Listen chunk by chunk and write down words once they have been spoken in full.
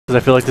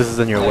Because I feel like this is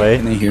in your way.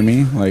 Can they hear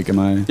me? Like, am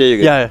I? Yeah, you're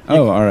good. Yeah.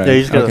 Oh, all right. Yeah,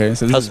 you just gotta, okay.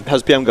 So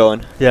how's PM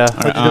going? Yeah.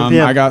 Right,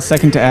 I got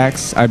second to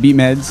Axe. I beat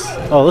Medz.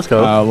 Oh, let's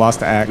go. Lost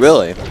to Axe.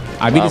 Really?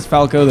 I beat his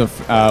Falco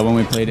when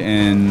we played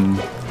in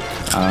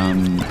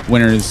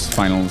winners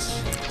finals.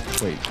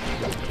 Wait.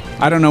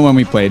 I don't know when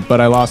we played,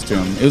 but I lost to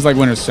him. It was like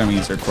winners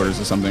semis or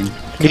quarters or something.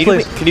 Can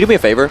you do me a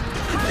favor?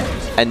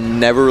 And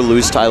never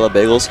lose to I Love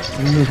Bagels?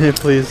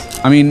 Please.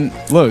 I mean,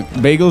 look,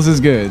 Bagels is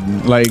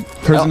good. Like,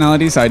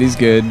 personality side, he's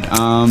good.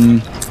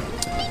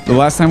 The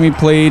last time we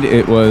played,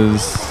 it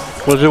was...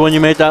 Was it when you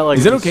made that, like,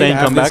 is it okay to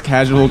have comeback? this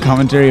casual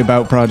commentary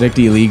about Project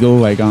Illegal,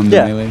 like, on the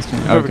Melee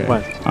stream? Perfect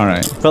Okay. fine. All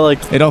right. But,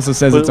 like... It also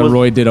says it's a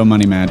Roy Ditto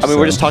money match. I mean,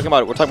 we're talking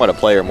about a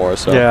player more,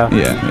 so... Yeah.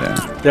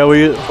 Yeah. Yeah,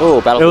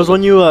 Oh, Battlefield. it was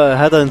when you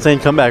had that insane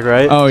comeback,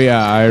 right? Oh,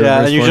 yeah.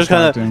 Yeah, and you just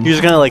kind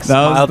of like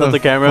smiled at the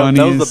camera.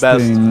 That was the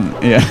best.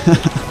 Thing.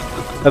 Yeah.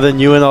 And then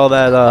you and all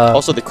that.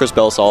 Also the Chris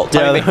Bell assault.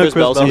 Yeah, the Chris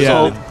Bell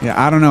assault. Yeah,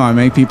 I don't know. I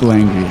make people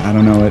angry. I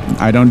don't know it.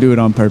 I don't do it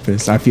on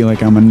purpose. I feel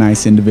like I'm a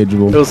nice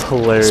individual. It was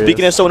hilarious.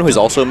 Speaking of someone who's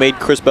also made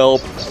Chris Bell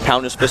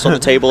pound his fist on the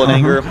table in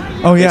anger.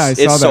 Oh yeah, I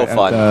saw it's that. So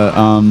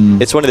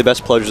fun. It's one of the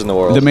best pleasures in the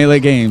world. The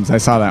Melee Games. I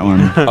saw that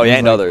one. Oh yeah,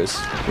 and others.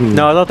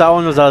 No, I thought that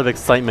one was out of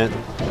excitement.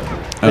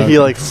 Okay. He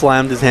like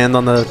slammed his hand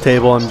on the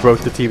table and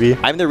broke the TV.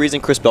 I'm the reason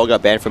Chris Bell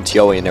got banned from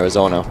TOE in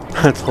Arizona.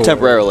 That's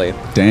temporarily.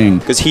 Dang.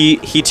 Because he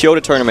TO'd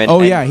a tournament. Oh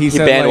and yeah, he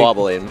said banned like,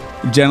 wobbling.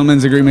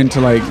 Gentleman's agreement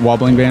to like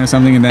wobbling ban or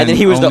something, and then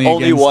he was the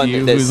only one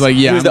who that was like,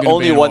 yeah, he was the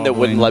only one that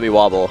wouldn't let me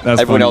wobble. That's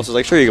Everyone funny. else was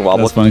like, sure you can wobble.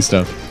 That's funny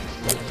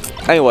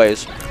stuff.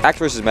 Anyways, Axe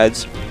versus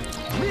Medz.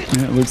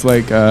 Yeah, it looks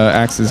like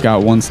Axe has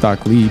got one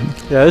stock lead.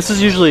 Yeah, this is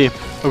usually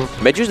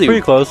pretty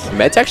close.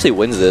 Medz actually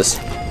wins this.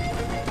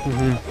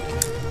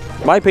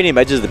 In my opinion,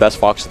 Medz is the best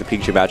Fox in the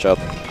Pikachu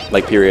matchup.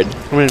 Like, period.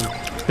 I mean,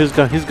 he's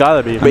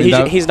gotta be. But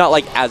he's not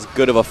like as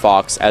good of a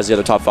Fox as the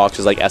other top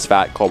Foxes like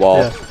SFAT,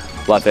 Cobalt,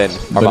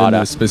 Leffen, But in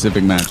Armada. a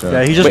specific matchup.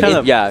 Yeah, he just kind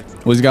of... Yeah.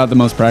 Well, he's got the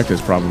most practice,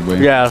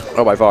 probably. Yeah.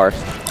 Oh, by far.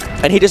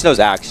 And he just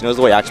knows Axe. He knows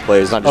the way Axe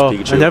plays, not just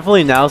Pikachu. And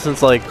definitely now,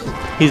 since, like,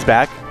 he's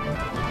back,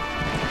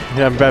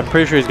 yeah, I'm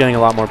pretty sure he's getting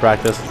a lot more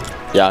practice.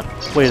 Yeah.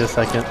 Wait a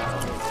second.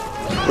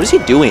 What is he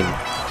doing?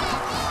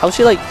 How's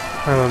he, like,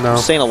 I don't know.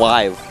 Staying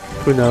alive?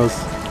 Who knows?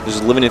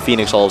 Just living in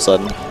Phoenix all of a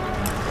sudden.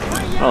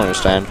 I don't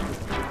understand.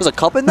 There's a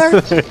cup in there?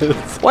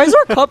 Why is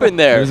there a cup in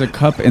there? There's a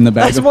cup in the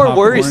bag That's of more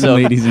popcorn, worrisome.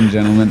 ladies and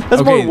gentlemen.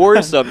 That's more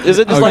worrisome. Is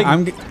it just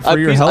like for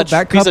your health?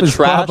 That cup is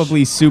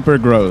probably super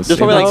gross. There's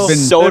probably like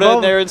soda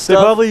in there and stuff.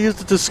 They probably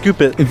used it to scoop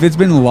it. If it's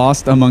been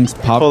lost amongst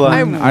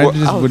popcorn, I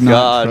just would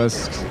not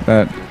trust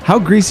that. How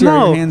greasy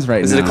are your hands right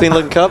now? Is it a clean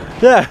looking cup?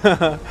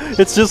 Yeah.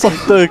 It's just like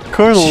the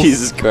kernels.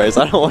 Jesus Christ.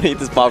 I don't want to eat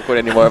this popcorn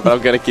anymore, but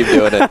I'm going to keep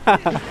doing it.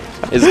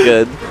 It's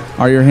good.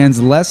 Are your hands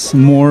less,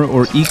 more,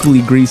 or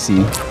equally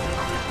greasy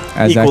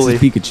as Axe's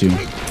Pikachu?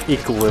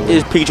 Equally.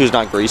 His Pikachu's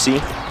not greasy.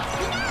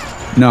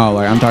 No,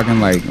 like I'm talking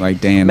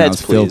like damn, that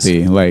was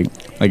filthy. Like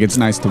it's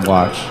nice to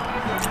watch,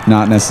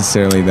 not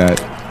necessarily that.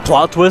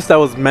 Plot twist, that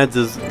was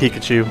Medz'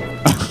 Pikachu.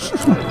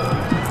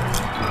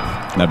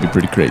 That'd be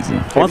pretty crazy.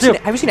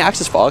 Have you seen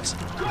Axe's Fox?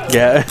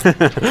 Yeah.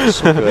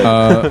 So good.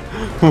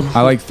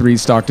 I like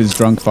 3-stocked his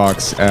Drunk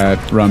Fox at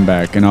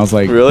Runback, and I was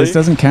like, really? This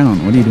doesn't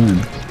count. What are you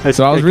doing?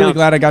 So I was really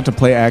glad I got to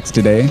play Axe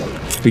today,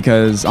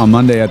 because on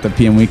Monday at the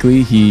PM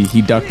Weekly,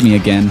 he ducked me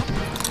again.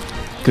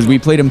 Because we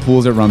played in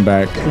pools at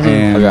Runback,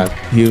 and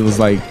he was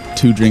like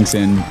 2 drinks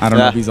in. I don't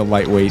know if he's a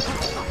lightweight,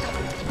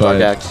 but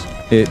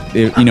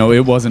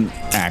it wasn't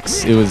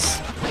Axe. It was.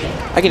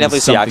 I can definitely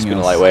see Axe being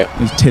a lightweight. It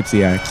was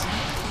tipsy Axe.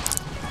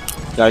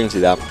 Yeah, I can see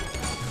that.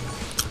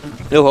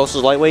 You know who else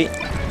is lightweight?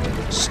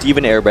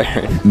 Steven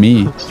Airbairn.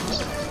 Me.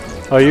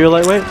 Oh, you're a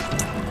lightweight?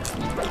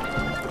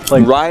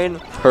 Like Ryan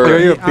Hurd. Are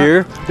you a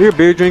beer? Are you a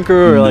beer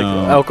drinker or like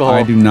alcohol?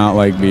 I do not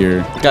like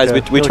beer. Guys,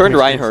 we turned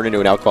Ryan Hurd into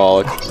an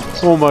alcoholic.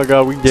 Oh my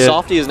god, we did.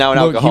 Softy is now an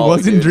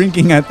alcoholic. He wasn't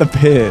drinking at the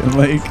pit,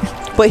 like.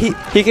 But he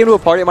came to a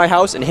party at my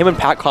house, and him and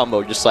Pat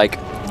Combo just like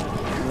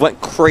went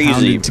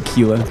crazy.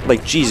 Tequila.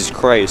 Like Jesus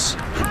Christ.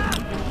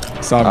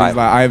 Softy's like,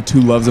 I have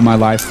 2 loves in my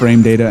life: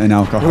 frame data and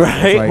alcohol.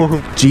 Right?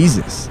 Like,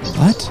 Jesus,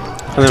 what?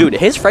 Dude,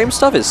 his frame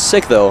stuff is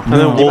sick though. And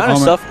then the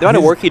amount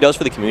of work he does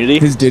for the community.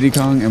 His Diddy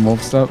Kong and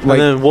Wolf stuff. Like,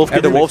 and then Wolf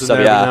the Wolf stuff,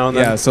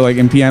 yeah. So like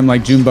in PM,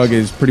 like Junebug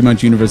is pretty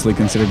much universally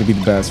considered to be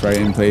the best, right?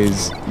 And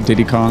plays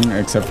Diddy Kong,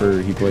 except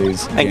for he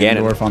plays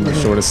Ganondorf on the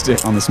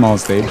shortest, on the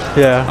smallest stage.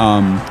 Yeah.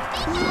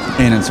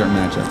 And in certain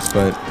matchups,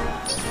 but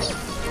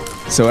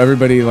so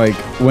everybody like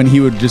when he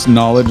would just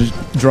knowledge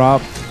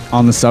drop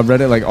on the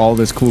subreddit, like all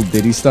this cool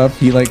Diddy stuff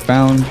he like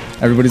found.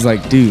 Everybody's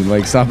like, dude,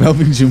 like stop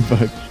helping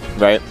Junebug.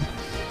 Right.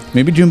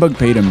 Maybe Junebug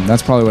paid him.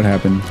 That's probably what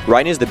happened.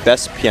 Ryan is the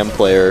best PM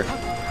player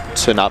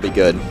to not be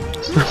good.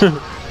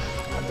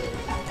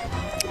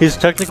 He's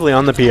technically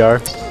on the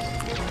PR.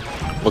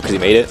 Well, because he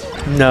made it?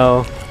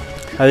 No.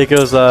 I think it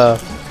was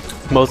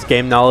most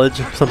game knowledge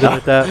or something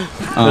like that.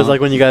 It was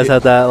like when you guys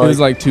had that. Like, it was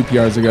like 2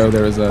 PRs ago.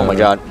 There was a. Oh my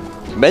god.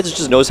 Medz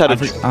just knows how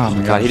to. Oh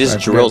my god, he just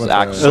drills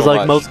Axe so It was like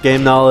much. most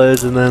game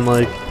knowledge and then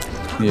like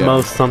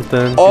most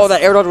something. Oh,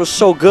 that air dodge was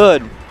so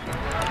good.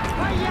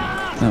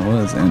 That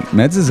was. And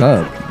Medz is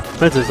up.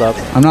 Medz is up.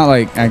 I'm not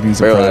like acting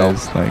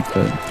surprised, like,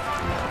 but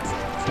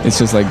it's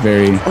just like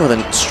very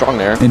then strong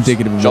there.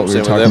 indicative of what we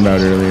were talking about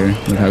earlier,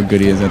 with how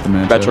good he is at the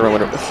match. Bad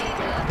tournament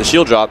winner. The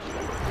shield drop.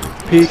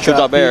 Shield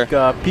drop air.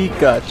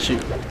 Pikachu.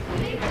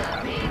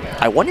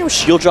 I wonder if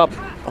shield drop.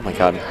 Oh my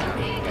god.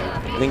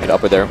 I didn't get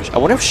up there. I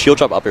wonder if shield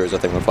drop up air is a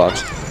thing with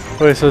Fox.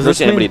 Wait, so is this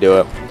anybody do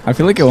it? I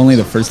feel like only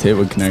the first hit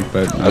would connect,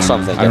 but That's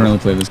something. I don't really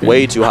play this game.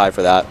 Way too high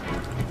for that.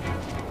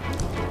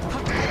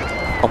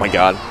 Oh my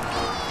god.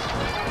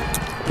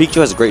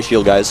 Pikachu has a great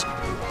shield, guys.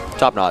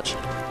 Top notch.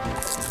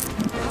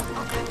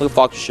 Look at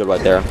Fox's shield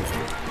right there.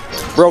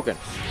 Broken.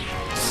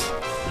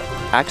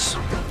 Axe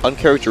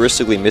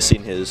uncharacteristically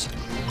missing his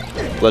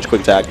ledge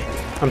quick attack.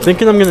 I'm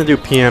thinking I'm gonna do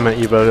PM at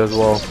Evo as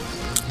well.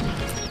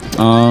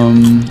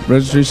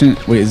 Registration.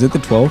 Wait, is it the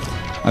 12th?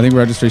 I think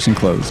registration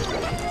closed.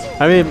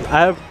 I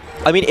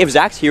mean, if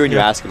Zach's here and you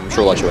ask him, I'm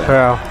sure he'll let you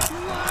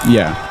in.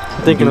 Yeah.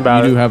 I'm thinking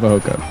about it. You do have a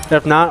hookup.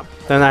 If not,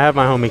 then I have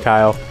my homie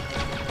Kyle.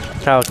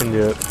 Kyle can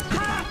do it.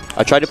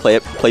 I tried to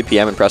play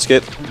PM and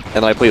Prescott, and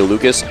then I played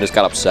Lucas and just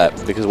got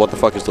upset because what the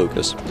fuck is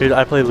Lucas? Dude,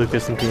 I play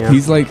Lucas in PM.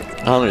 He's like,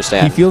 I don't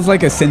understand. He feels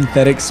like a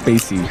synthetic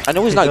spacey. I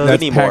know he's not good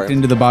that's anymore. packed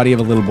into the body of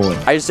a little boy.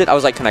 I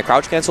was like, can I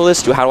crouch cancel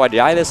this? How do I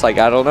die this? Like,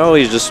 I don't know.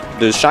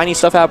 There's shiny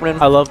stuff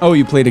happening. I love. Oh,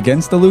 you played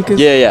against the Lucas?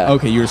 Yeah.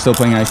 Okay, you were still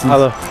playing Icy? I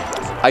love.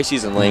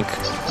 Icy's and Link.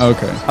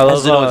 Okay. I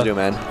love. I know what to do,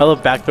 man. I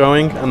love back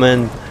throwing and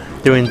then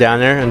doing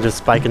down air and just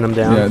spiking them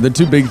down. Yeah, the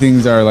two big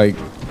things are like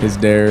his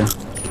dare.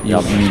 You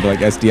need like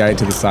SDI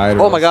to the side.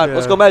 Oh my god,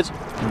 let's go Medz.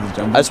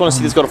 I just want to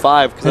see this go to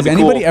 5. Has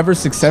anybody ever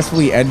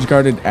successfully edge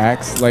guarded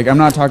Axe? Like, I'm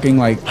not talking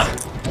like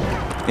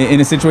in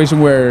a situation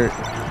where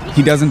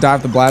he doesn't die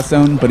off the blast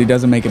zone, but he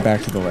doesn't make it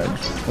back to the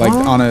ledge. Like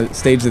on a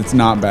stage that's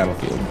not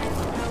Battlefield.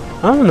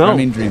 I don't know. I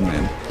mean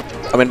Dreamland.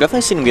 I mean, I've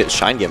definitely seen him get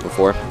shine game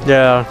before.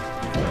 Yeah.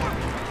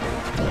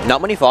 Not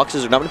many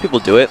Foxes, or not many people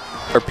do it.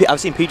 Or I've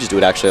seen Peaches do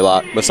it actually a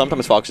lot, but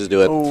sometimes Foxes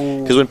do it.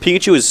 Because when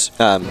Pikachu is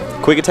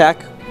quick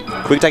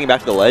attacking back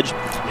to the ledge,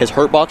 his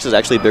hurt box is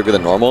actually bigger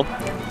than normal.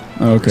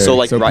 Okay. So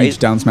like Peach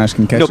down smash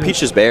can catch No, it? Peach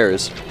just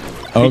bears.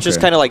 Okay. Peach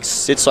just kind of like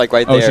sits like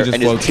right there,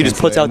 and she just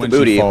puts out the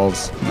booty.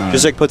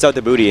 Just like puts out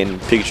the booty,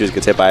 and Pikachu just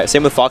gets hit by it.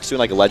 Same with Fox doing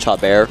like a ledge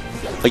hop bear,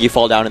 like you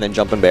fall down and then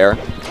jump and bear.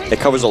 It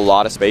covers a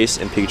lot of space,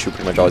 and Pikachu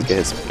pretty much always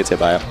gets hit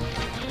by it.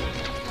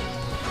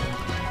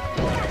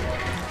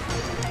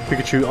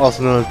 Pikachu,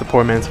 also known as the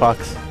poor man's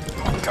fox.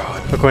 Oh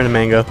god. According to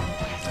Mango.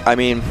 I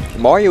mean,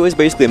 Mario is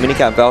basically a mini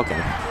Cat Falcon.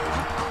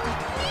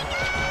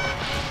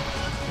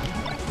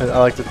 I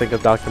like to think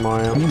of Dr.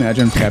 Mario. Can you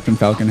imagine if Captain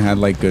Falcon had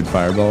like good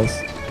fireballs?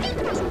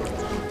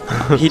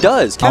 He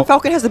does. Cat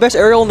Falcon has the best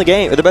aerial in the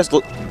game, or the best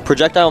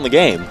projectile in the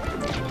game.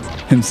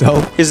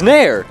 Himself? His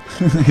Nair.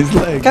 His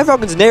legs. Cat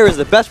Falcon's Nair is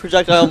the best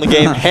projectile in the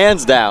game,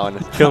 hands down.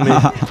 Kill me.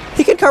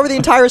 He can cover the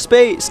entire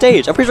stage.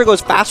 I'm pretty sure it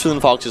goes faster than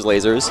Fox's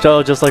lasers.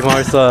 So just like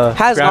Mark's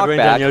has grab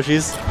range knockback. on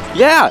Yoshi's.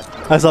 Yeah.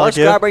 I saw Mark's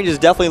grab range is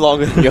definitely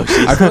longer than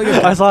Yoshi's. I feel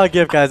like I saw a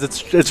GIF, guys.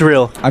 It's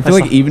real. I feel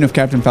like even if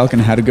Captain Falcon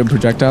had a good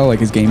projectile, like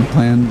his game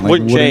plan like,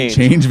 wouldn't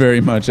change very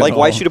much. Like, at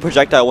why all. shoot a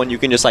projectile when you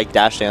can just like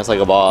dash dance like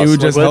a boss? It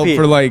would just What if help he-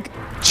 for like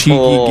cheeky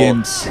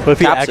gimps. What if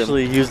he Caps him.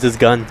 actually used his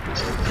gun?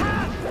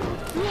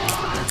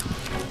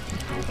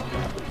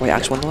 Wait,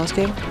 Axe won the last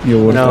game? Yeah,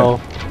 what if No.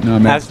 that- No,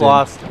 Medz Axe did.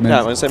 lost. Medz- Yeah,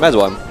 I'm gonna say Medz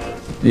won.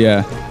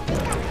 Yeah.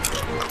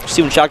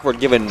 Steven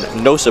Shackelford given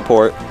no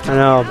support, I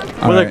know.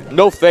 Alright.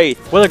 no faith.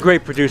 What a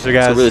great producer,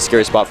 guys. It's a really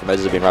scary spot for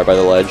Medz to being right by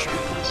the ledge.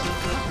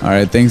 All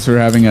right, thanks for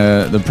having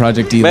the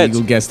Project D Medz.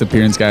 legal guest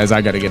appearance, guys.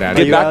 I got to get out of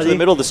Get here. back to the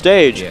middle of the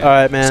stage. All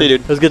right, man. See you,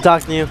 dude. It was good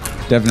talking to you.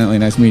 Definitely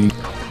nice meeting.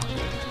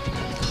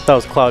 That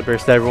was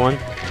Cloudburst, everyone.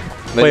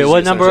 Medz Wait, is what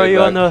just number gonna are say you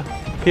back. on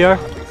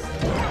the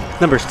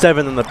PR? Number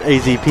 7 on the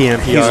AZ PM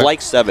PR. He's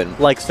like 7.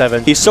 Like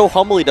 7. He's so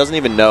humble he doesn't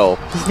even know.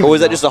 Or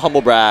was that just a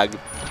humble brag?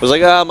 It was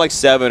like, I'm like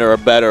 7 or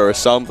better or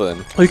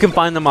something. You can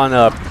find them on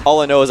All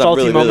I know is I'm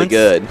Salty really, Moments.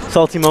 really good.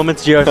 Salty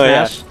Moments, GR Oh,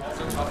 yeah.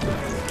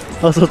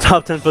 Smash. Also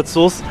top 10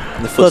 footstools. The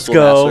Let's footstool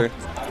go.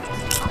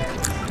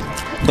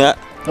 master. Yeah.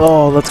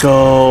 Oh, let's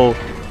go.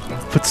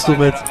 Footstool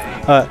mids.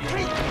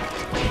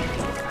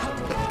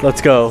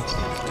 Let's go.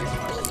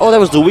 Oh, that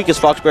was the weakest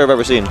fox bear I've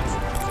ever seen.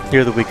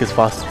 You're the weakest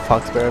fox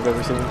bear I've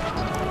ever seen.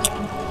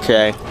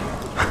 Okay.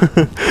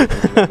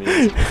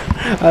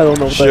 I don't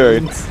know what Sure.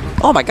 that means.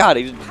 Oh my god,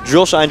 he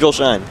drill shine, drill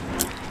shine.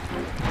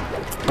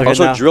 Okay,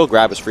 Also, now, drill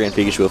grab is free in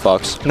Pikachu with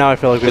Fox. now I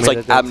feel like we It's made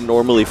like it.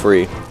 abnormally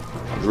free.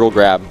 Drill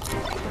grab.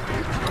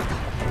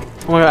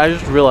 Oh my god, I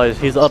just realized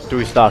he's up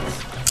 3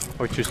 stocks.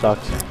 Or 2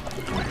 stocks.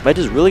 Medz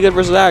is really good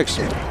versus Axe.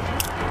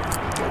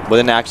 But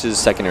then Axe's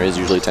secondaries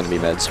usually tend to be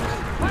Medz.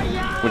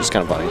 Which is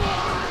kind of funny.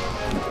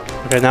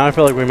 Okay, now I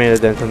feel like we made a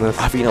dent in this.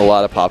 I've eaten a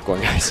lot of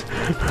popcorn, guys.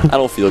 I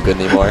don't feel good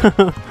anymore.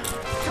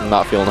 I'm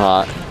not feeling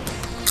hot.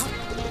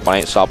 But I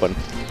ain't stopping.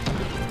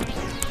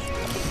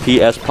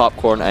 PS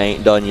popcorn, I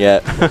ain't done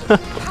yet.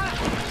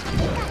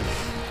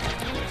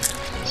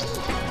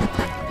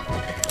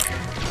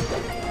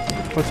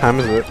 What time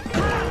is it?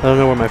 I don't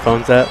know where my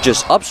phone's at.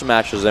 Just up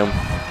smashes him.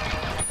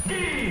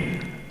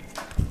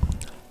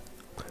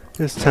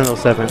 It's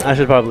 10:07. I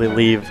should probably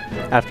leave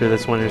after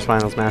this winners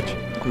finals match.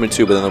 Me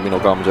too, but then there'll be no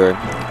commentary.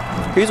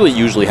 Here's what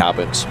usually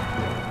happens.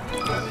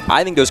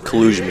 I think there's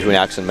collusion between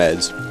Axe and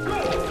Medz.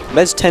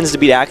 Medz tends to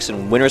beat Axe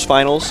in winners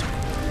finals,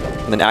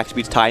 and then Axe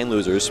beats Ty in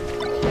losers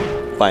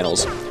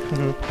finals.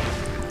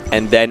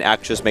 And then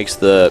Axe just makes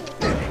the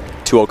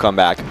 2-0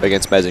 comeback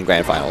against Medz in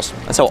grand finals.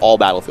 That's how all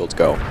battlefields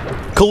go.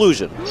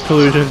 Collusion.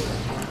 Collusion.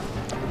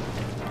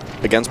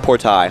 Against poor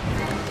Ty.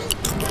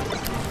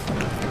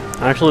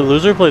 Actually,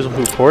 loser plays with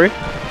who? Corey?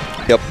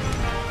 Yep.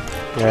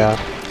 Yeah.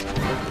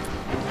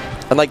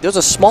 And like, there's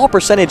a small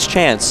percentage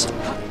chance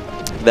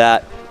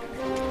that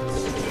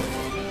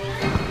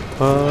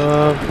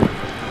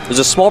there's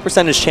a small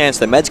percentage chance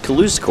that Medz could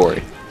lose to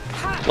Corey,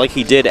 like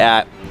he did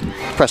at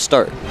press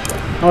start.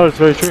 Oh, that's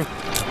very true.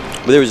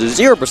 But there was a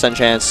 0%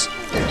 chance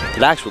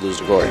that Axe would lose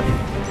to Corey.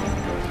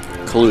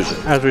 Collusion.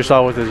 As we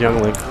saw with his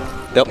young link.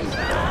 Yep.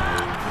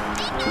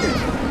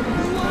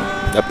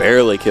 That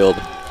barely killed.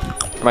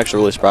 I'm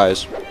actually really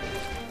surprised.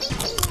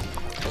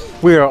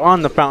 We are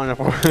on the fountain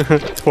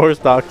of four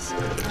stocks.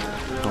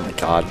 Oh my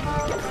god.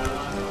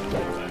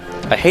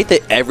 I hate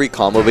that every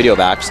combo video of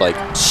Axe like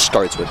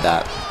starts with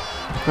that.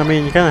 I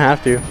mean, you kind of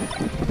have to.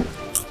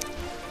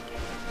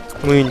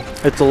 I mean,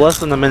 it's a less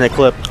than a minute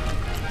clip.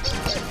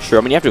 Sure,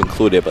 I mean you have to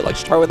include it, but like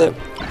start with it.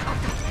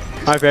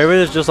 My favorite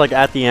is just like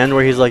at the end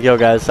where he's like, "Yo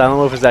guys, Silent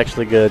Wolf is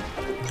actually good."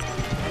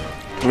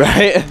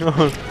 Right?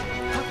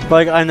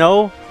 Like I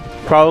know,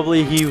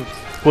 probably he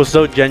was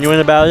so genuine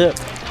about it,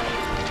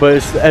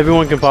 but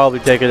everyone can probably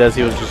take it as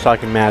he was just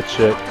talking mad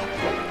shit.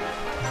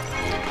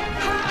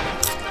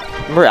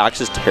 Remember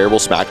Axe's terrible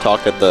smack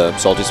talk at the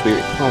Salty Sweet?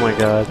 Oh my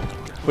god.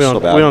 We So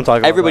don't bad. we don't talk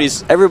about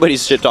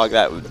everybody's shit talk.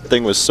 That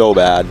thing was so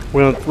bad.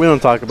 we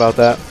don't talk about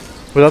that.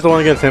 Was that the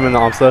one against him in the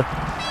Amsta?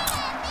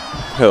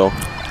 Who?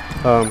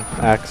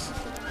 Axe.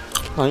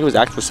 I think it was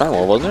Axe for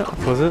Silent Wolf, wasn't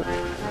it? Was it?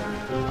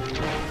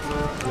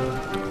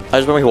 I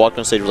just remember he walked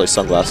on stage with like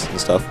sunglasses and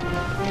stuff.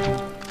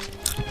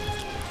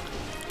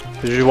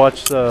 Did you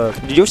watch the?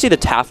 Did you ever see the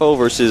Tafo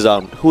versus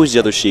who was the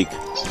other Sheik?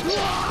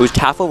 It was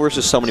Tafo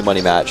versus So Many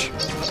Money match.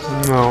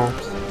 No.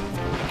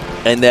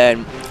 And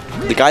then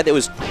the guy that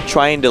was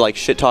trying to like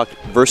shit talk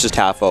versus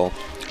Tafo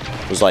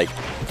was like,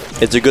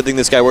 "It's a good thing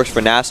this guy works for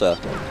NASA,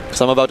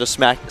 because I'm about to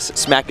smack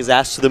his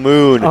ass to the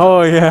moon."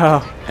 Oh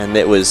yeah. And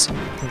it was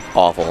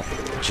awful.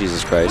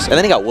 Jesus Christ. And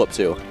then he got whooped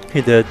too.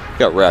 He did. He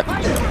got wrecked.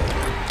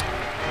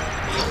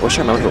 I wish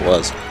I remember what it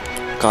was.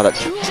 God, that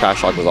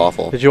trash talk was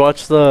awful. Did you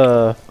watch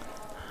the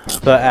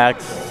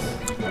Axe